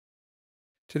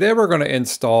Today we're going to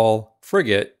install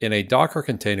Frigate in a Docker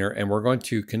container, and we're going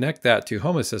to connect that to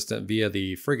Home Assistant via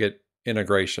the Frigate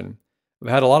integration. I've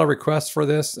had a lot of requests for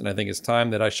this, and I think it's time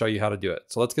that I show you how to do it.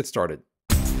 So let's get started.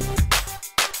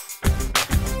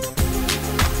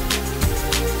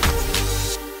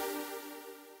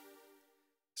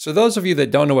 So those of you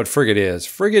that don't know what Frigate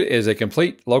is a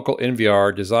complete local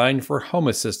NVR designed for Home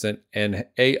Assistant and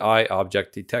AI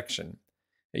object detection.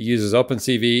 It uses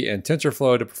OpenCV and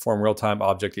TensorFlow to perform real-time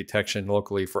object detection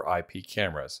locally for IP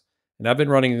cameras. And I've been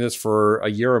running this for a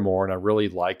year or more, and I really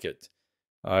like it.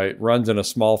 It runs in a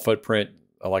small footprint,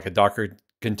 like a Docker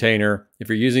container. If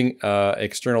you're using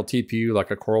external TPU,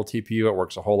 like a Coral TPU, it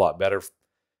works a whole lot better.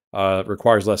 It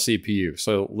requires less CPU.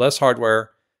 So less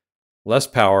hardware, less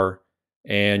power,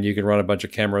 and you can run a bunch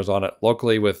of cameras on it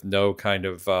locally with no kind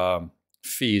of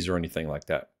fees or anything like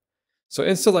that. So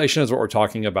installation is what we're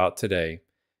talking about today.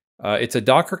 It's a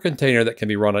Docker container that can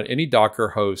be run on any Docker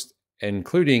host,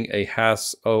 including a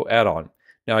HAS-O add-on.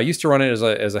 Now, I used to run it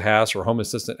as a HAS or Home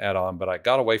Assistant add-on, but I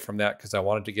got away from that because I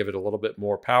wanted to give it a little bit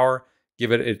more power,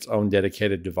 give it its own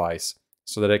dedicated device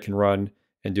so that it can run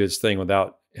and do its thing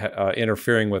without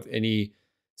interfering with any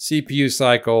CPU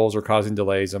cycles or causing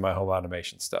delays in my home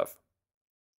automation stuff.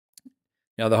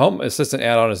 Now, the Home Assistant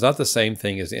add-on is not the same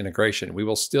thing as the integration. We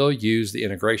will still use the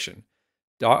integration.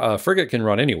 Frigate can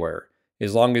run anywhere,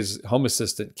 as long as Home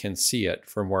Assistant can see it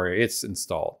from where it's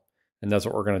installed. And that's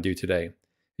what we're going to do today.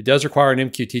 It does require an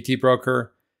MQTT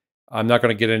broker. I'm not going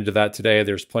to get into that today.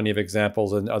 There's plenty of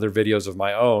examples and other videos of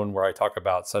my own where I talk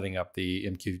about setting up the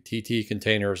MQTT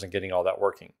containers and getting all that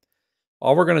working.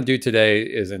 All we're going to do today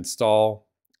is install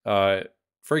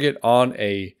Frigate on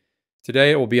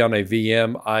today it will be on a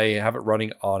VM. I have it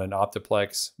running on an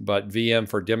Optiplex, but VM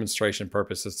for demonstration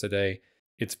purposes today.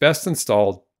 It's best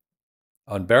installed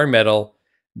on bare metal,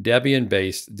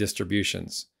 Debian-based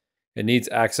distributions. It needs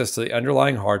access to the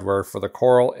underlying hardware for the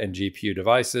Coral and GPU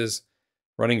devices.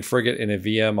 Running Frigate in a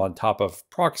VM on top of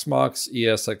Proxmox,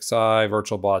 ESXi,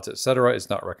 VirtualBots, etc. is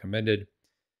not recommended.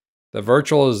 The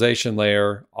virtualization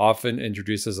layer often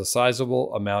introduces a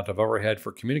sizable amount of overhead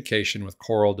for communication with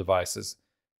Coral devices.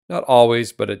 Not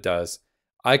always, but it does.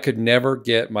 I could never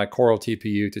get my Coral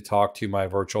TPU to talk to my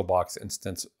VirtualBox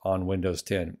instance on Windows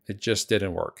 10. It just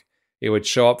didn't work. It would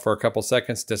show up for a couple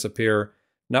seconds, disappear,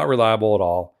 not reliable at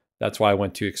all. That's why I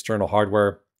went to external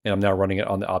hardware, and I'm now running it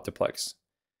on the Optiplex.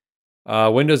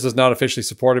 Windows is not officially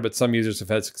supported, but some users have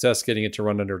had success getting it to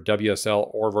run under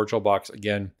WSL or VirtualBox.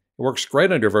 Again, it works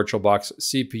great under VirtualBox.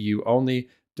 CPU only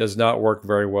does not work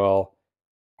very well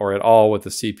or at all with the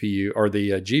CPU or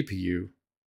the GPU.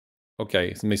 Okay,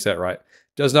 let me say it right.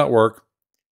 Does not work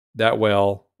that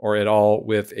well or at all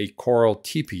with a Coral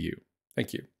TPU.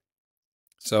 Thank you.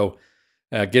 So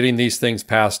getting these things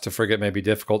passed to Frigate may be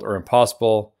difficult or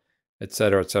impossible,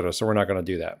 etc., etc. So we're not going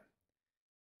to do that.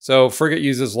 So Frigate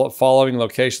uses following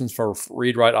locations for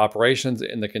read-write operations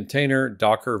in the container.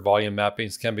 Docker volume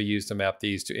mappings can be used to map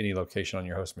these to any location on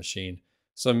your host machine.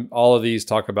 So all of these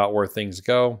talk about where things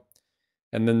go.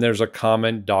 And then there's a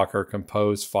common Docker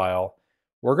compose file.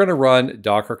 We're going to run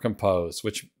Docker compose,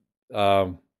 which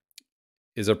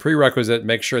is a prerequisite.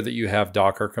 Make sure that you have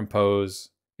Docker compose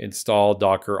installed,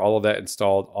 Docker, all of that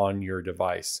installed on your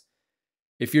device.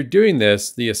 If you're doing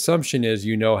this, the assumption is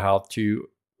you know how to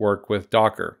work with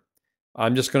Docker.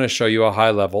 I'm just going to show you a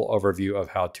high-level overview of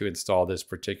how to install this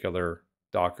particular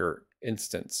Docker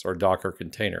instance or Docker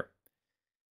container.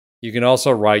 You can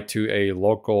also write to a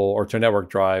local or to a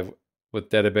network drive with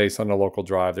database on a local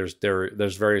drive.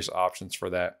 There's various options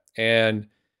for that. And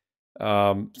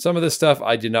some of this stuff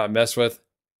I did not mess with.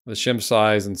 The shim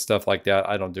size and stuff like that,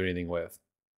 I don't do anything with.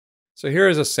 So here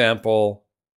is a sample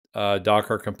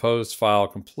Docker compose file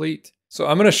complete. So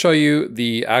I'm going to show you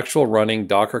the actual running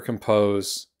Docker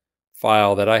compose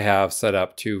file that I have set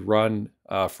up to run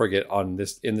Frigate on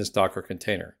in this Docker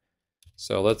container.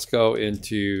 So let's go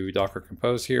into Docker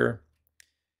compose here.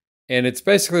 And it's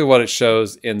basically what it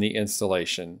shows in the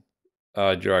installation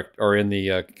in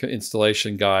the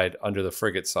installation guide under the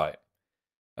Frigate site.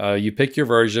 You pick your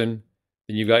version.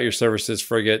 Then you've got your services,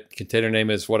 Frigate. Container name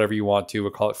is whatever you want to.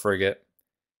 We'll call it Frigate.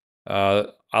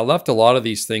 I left a lot of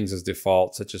these things as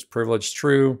default, such as privilege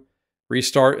true,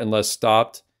 restart unless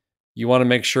stopped. You want to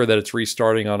make sure that it's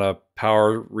restarting on a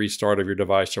power restart of your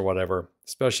device or whatever,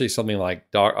 especially something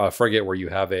like Frigate where you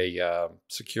have a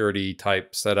security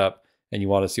type setup and you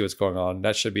want to see what's going on.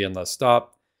 That should be unless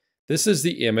stop. This is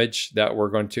the image that we're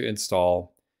going to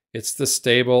install. It's the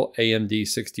stable AMD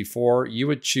 64. You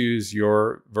would choose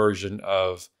your version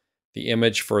of the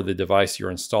image for the device you're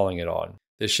installing it on.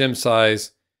 The shim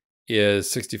size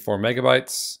is 64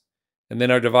 megabytes. And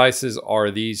then our devices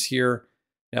are these here.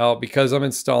 Now, because I'm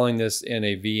installing this in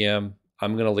a VM,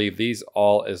 I'm going to leave these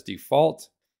all as default.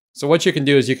 So what you can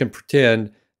do is you can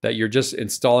pretend that you're just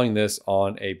installing this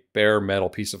on a bare metal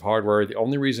piece of hardware. The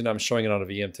only reason I'm showing it on a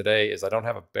VM today is I don't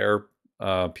have a bare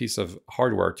piece of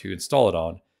hardware to install it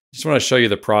on. Just want to show you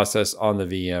the process on the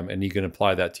VM, and you can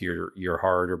apply that to your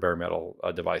hard or bare metal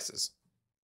devices.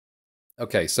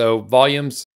 Okay, so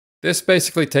volumes. This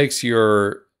basically takes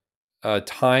your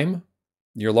time,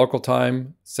 your local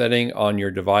time setting on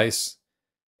your device,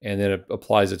 and then it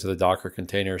applies it to the Docker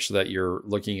container so that you're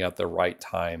looking at the right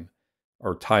time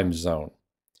or time zone.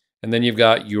 And then you've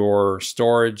got your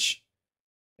storage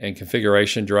and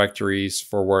configuration directories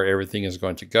for where everything is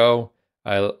going to go.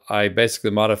 I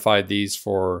basically modified these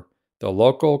for the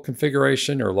local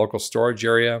configuration or local storage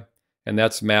area, and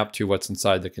that's mapped to what's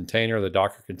inside the container, the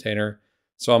Docker container.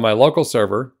 So on my local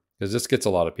server, because this gets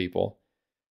a lot of people,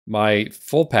 my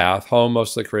full path, home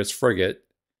Mostlychris Frigate,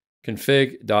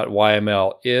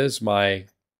 config.yml is my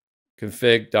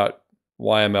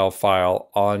config.yml file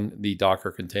on the Docker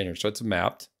container. So it's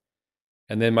mapped.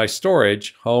 And then my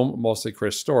storage, home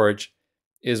Mostlychris storage,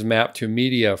 is mapped to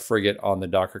media Frigate on the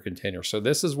Docker container. So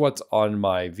this is what's on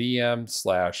my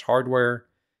VM/hardware.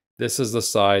 This is the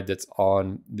side that's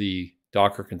on the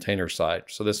Docker container side.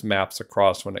 So this maps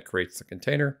across when it creates the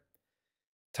container.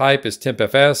 Type is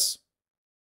tempfs.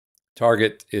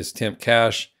 Target is temp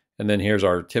cache. And then here's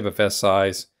our tempfs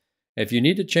size. If you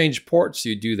need to change ports,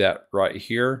 you do that right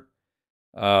here.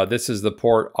 This is the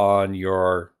port on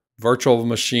your virtual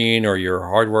machine or your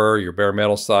hardware, your bare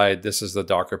metal side. This is the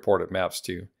Docker port it maps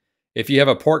to. If you have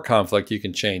a port conflict, you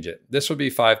can change it. This would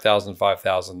be 5000,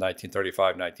 5000, 1935,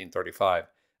 1935.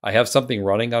 I have something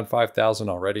running on 5000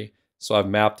 already, so I've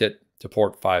mapped it to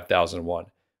port 5001.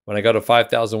 When I go to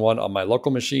 5001 on my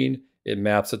local machine, it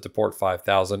maps it to port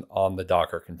 5000 on the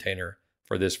Docker container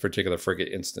for this particular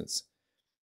Frigate instance.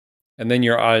 And then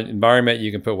your environment,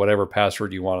 you can put whatever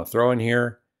password you want to throw in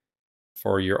here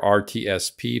for your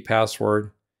RTSP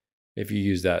password if you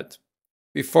use that.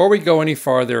 Before we go any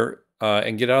farther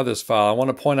and get out of this file, I want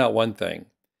to point out one thing.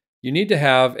 You need to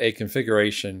have a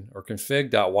configuration or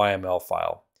config.yml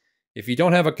file. If you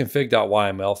don't have a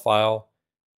config.yml file,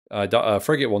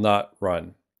 Frigate will not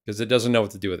run because it doesn't know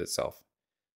what to do with itself.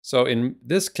 So in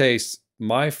this case,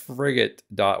 my my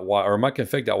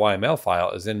config.yml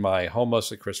file is in my home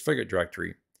Mostlychris Frigate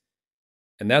directory.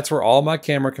 And that's where all my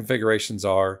camera configurations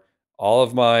are, all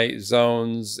of my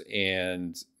zones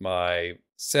and my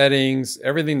settings,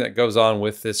 everything that goes on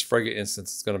with this Frigate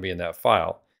instance is going to be in that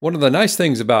file. One of the nice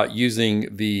things about using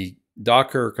the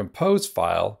Docker Compose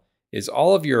file is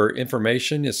all of your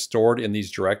information is stored in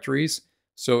these directories.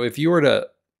 So if you were to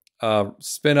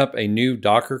spin up a new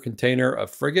Docker container of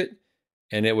Frigate,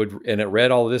 and it read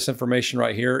all of this information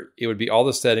right here, it would be all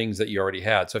the settings that you already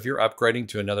had. So if you're upgrading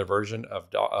to another version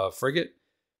of Frigate,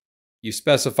 you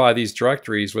specify these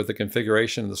directories with the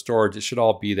configuration and the storage. It should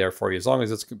all be there for you as long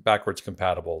as it's backwards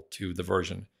compatible to the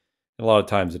version. And a lot of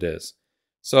times it is.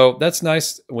 So that's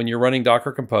nice. When you're running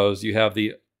Docker Compose, you have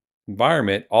the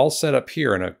environment all set up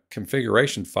here in a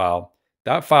configuration file.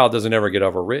 That file doesn't ever get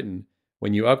overwritten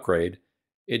when you upgrade.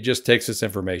 It just takes this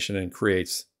information and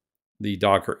creates the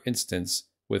Docker instance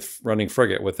with running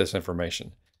Frigate with this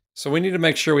information. So we need to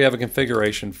make sure we have a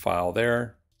configuration file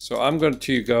there. So I'm going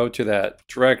to go to that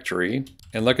directory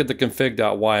and look at the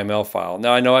config.yml file.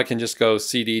 Now I know I can just go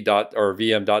cd or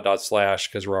vm //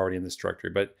 because we're already in this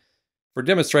directory, but for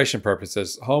demonstration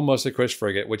purposes, home Mostlychris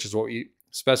Frigate, which is what we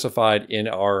specified in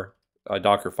our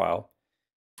Docker file,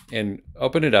 and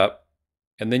open it up.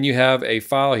 And then you have a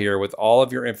file here with all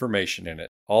of your information in it,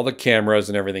 all the cameras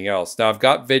and everything else. Now I've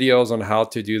got videos on how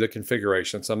to do the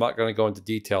configuration, so I'm not going to go into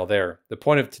detail there. The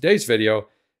point of today's video,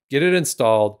 get it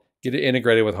installed, get it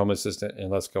integrated with Home Assistant, and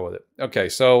let's go with it. Okay,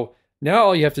 so now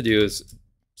all you have to do is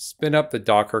spin up the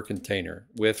Docker container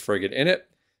with Frigate in it.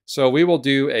 So we will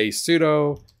do a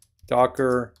sudo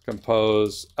docker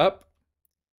compose up,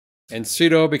 and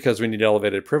sudo because we need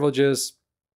elevated privileges.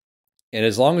 And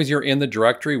as long as you're in the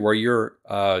directory where your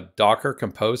Docker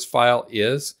Compose file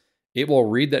is, it will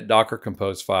read that Docker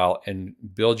Compose file and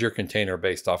build your container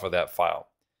based off of that file.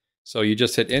 So you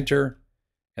just hit enter,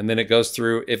 and then it goes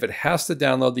through. If it has to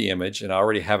download the image, and I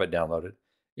already have it downloaded,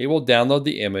 it will download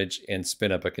the image and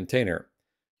spin up a container.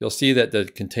 You'll see that the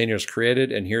container is created,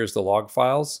 and here's the log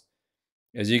files.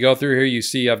 As you go through here, you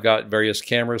see I've got various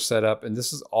cameras set up, and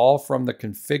this is all from the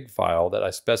config file that I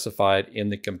specified in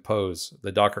the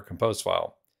Docker Compose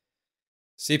file.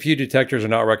 CPU detectors are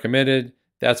not recommended.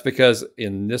 That's because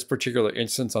in this particular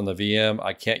instance on the VM,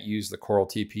 I can't use the Coral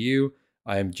TPU.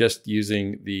 I am just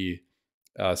using the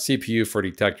CPU for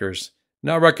detectors.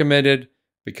 Not recommended.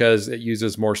 because it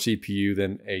uses more CPU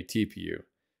than a TPU.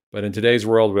 But in today's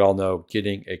world, we all know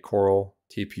getting a Coral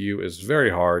TPU is very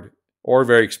hard or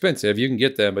very expensive. You can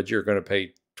get them, but you're going to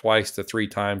pay twice to 3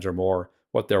 times or more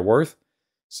what they're worth.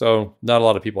 So not a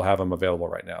lot of people have them available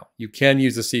right now. You can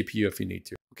use the CPU if you need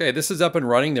to. Okay, this is up and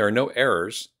running. There are no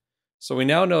errors. So we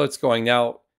now know it's going.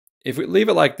 Now, if we leave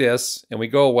it like this and we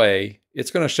go away,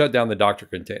 it's going to shut down the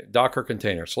Docker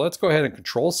container. So let's go ahead and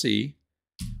Control-C.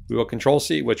 We will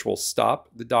Control-C, which will stop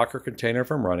the Docker container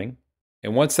from running.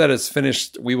 And once that is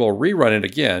finished, we will rerun it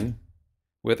again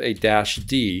with a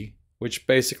 -D, which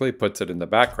basically puts it in the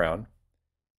background.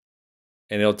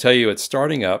 And it'll tell you it's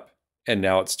starting up, and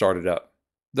now it's started up.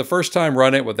 The first time,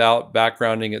 run it without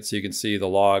backgrounding it so you can see the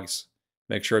logs.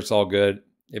 Make sure it's all good.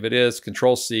 If it is,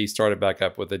 Control-C, start it back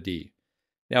up with a D.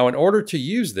 Now, in order to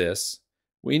use this,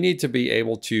 we need to be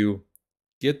able to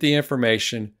get the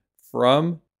information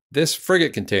from this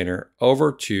Frigate container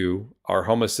over to our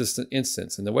Home Assistant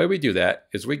instance. And the way we do that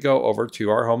is we go over to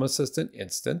our Home Assistant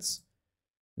instance.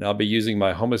 And I'll be using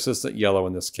my Home Assistant yellow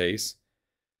in this case.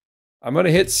 I'm going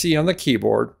to hit C on the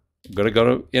keyboard. I'm going to go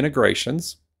to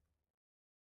Integrations.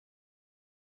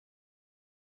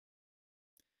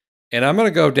 And I'm going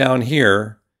to go down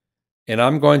here and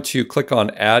I'm going to click on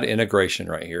Add Integration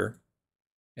right here.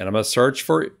 And I'm going to search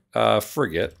for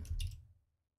Frigate.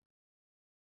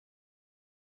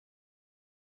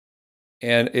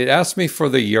 And it asks me for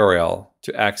the URL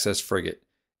to access Frigate.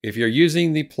 If you're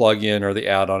using the plugin or the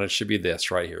add-on, it should be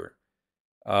this right here.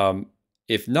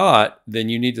 If not, then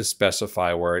you need to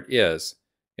specify where it is.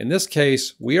 In this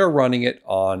case, we are running it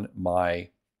on my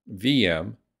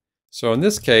VM. So in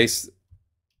this case,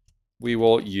 we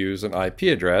will use an IP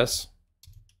address,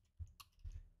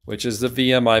 which is the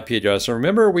VM IP address. And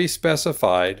remember, we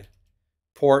specified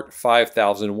port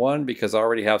 5001 because I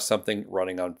already have something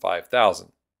running on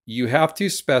 5000. You have to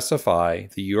specify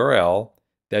the URL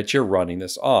that you're running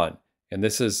this on. And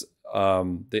this is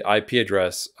the IP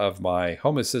address of my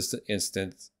Home Assistant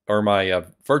instance, or my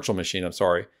virtual machine, I'm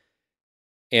sorry.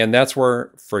 And that's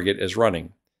where Frigate is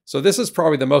running. So this is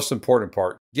probably the most important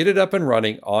part. Get it up and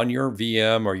running on your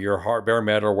VM or your bare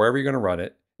metal or wherever you're going to run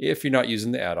it, if you're not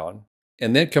using the add-on.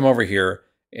 And then come over here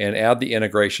and add the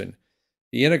integration.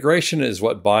 The integration is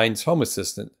what binds Home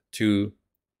Assistant to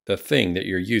the thing that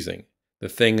you're using. The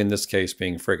thing in this case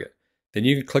being Frigate. Then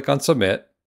you can click on Submit.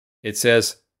 It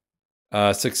says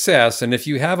Success. And if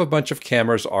you have a bunch of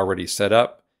cameras already set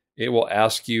up, it will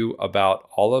ask you about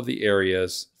all of the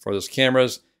areas for those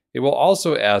cameras. It will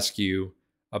also ask you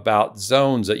about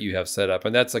zones that you have set up.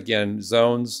 And that's, again,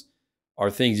 zones are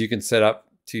things you can set up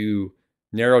to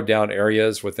narrow down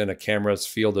areas within a camera's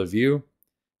field of view.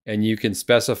 And you can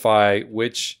specify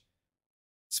which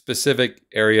specific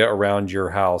area around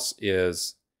your house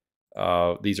is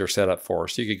these are set up for.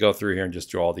 So you could go through here and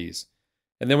just do all these.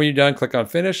 And then when you're done, click on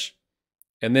Finish.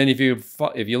 And then if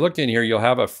you look in here, you'll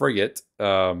have a Frigate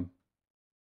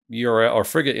URL or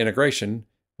Frigate integration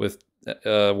with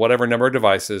whatever number of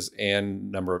devices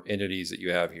and number of entities that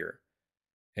you have here.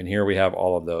 And here we have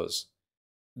all of those.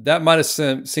 That might have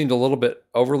seemed a little bit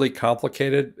overly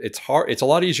complicated. It's hard. It's a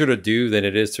lot easier to do than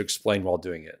it is to explain while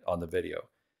doing it on the video.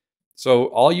 So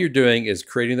all you're doing is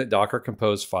creating the Docker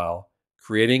Compose file,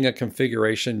 creating a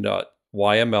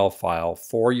configuration.yml file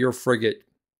for your Frigate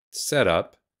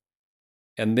setup,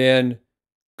 and then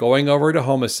going over to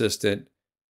Home Assistant,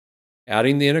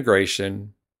 adding the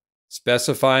integration,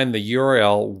 specifying the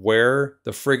URL where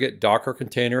the Frigate Docker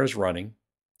container is running,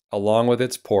 along with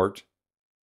its port,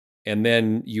 and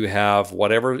then you have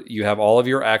all of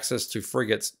your access to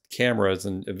Frigate's cameras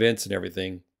and events and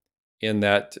everything in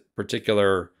that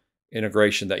particular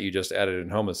integration that you just added in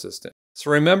Home Assistant. So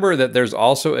remember that there's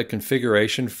also a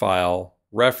configuration file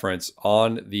reference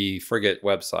on the Frigate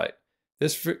website.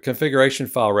 This configuration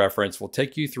file reference will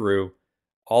take you through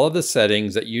all of the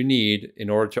settings that you need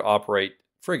in order to operate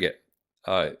Frigate.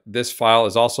 This file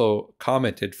is also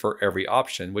commented for every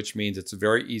option, which means it's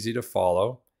very easy to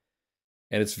follow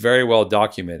and it's very well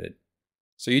documented.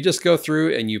 So you just go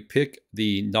through and you pick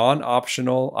the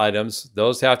non-optional items.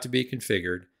 Those have to be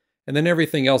configured. And then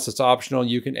everything else that's optional,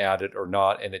 you can add it or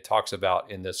not. And it talks about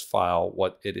in this file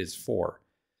what it is for.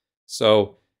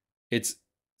 So it's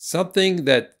something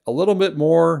that a little bit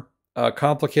more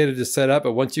complicated to set up,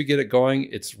 but once you get it going,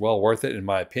 it's well worth it in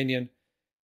my opinion.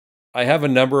 I have a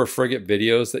number of Frigate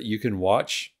videos that you can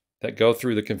watch that go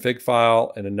through the config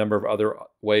file and a number of other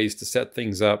ways to set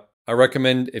things up. I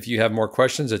recommend, if you have more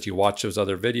questions, that you watch those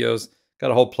other videos.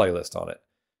 Got a whole playlist on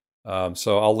it.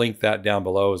 So I'll link that down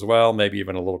below as well, maybe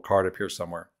even a little card up here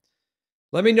somewhere.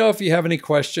 Let me know if you have any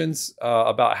questions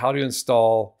about how to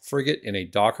install Frigate in a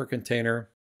Docker container.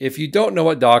 If you don't know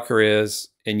what Docker is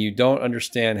and you don't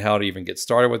understand how to even get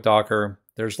started with Docker,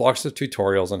 there's lots of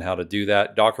tutorials on how to do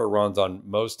that. Docker runs on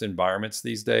most environments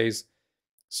these days,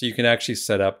 so you can actually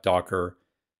set up Docker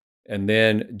and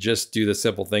then just do the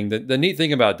simple thing. The neat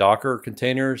thing about Docker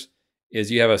containers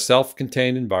is you have a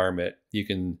self-contained environment. You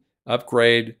can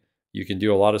upgrade, you can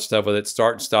do a lot of stuff with it,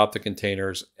 start and stop the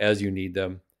containers as you need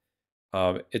them.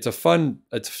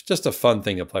 It's just a fun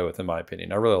thing to play with, in my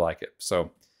opinion. I really like it.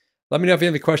 So let me know if you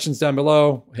have any questions down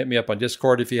below. Hit me up on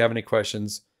Discord if you have any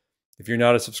questions. If you're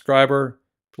not a subscriber,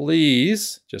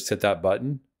 please just hit that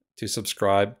button to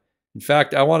subscribe. In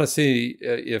fact, I want to see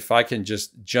if I can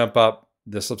just jump up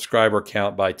the subscriber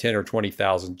count by 10 or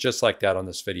 20,000, just like that on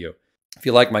this video. If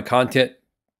you like my content,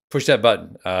 push that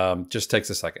button. Just takes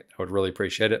a second. I would really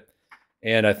appreciate it.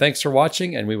 And thanks for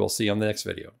watching, and we will see you on the next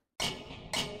video.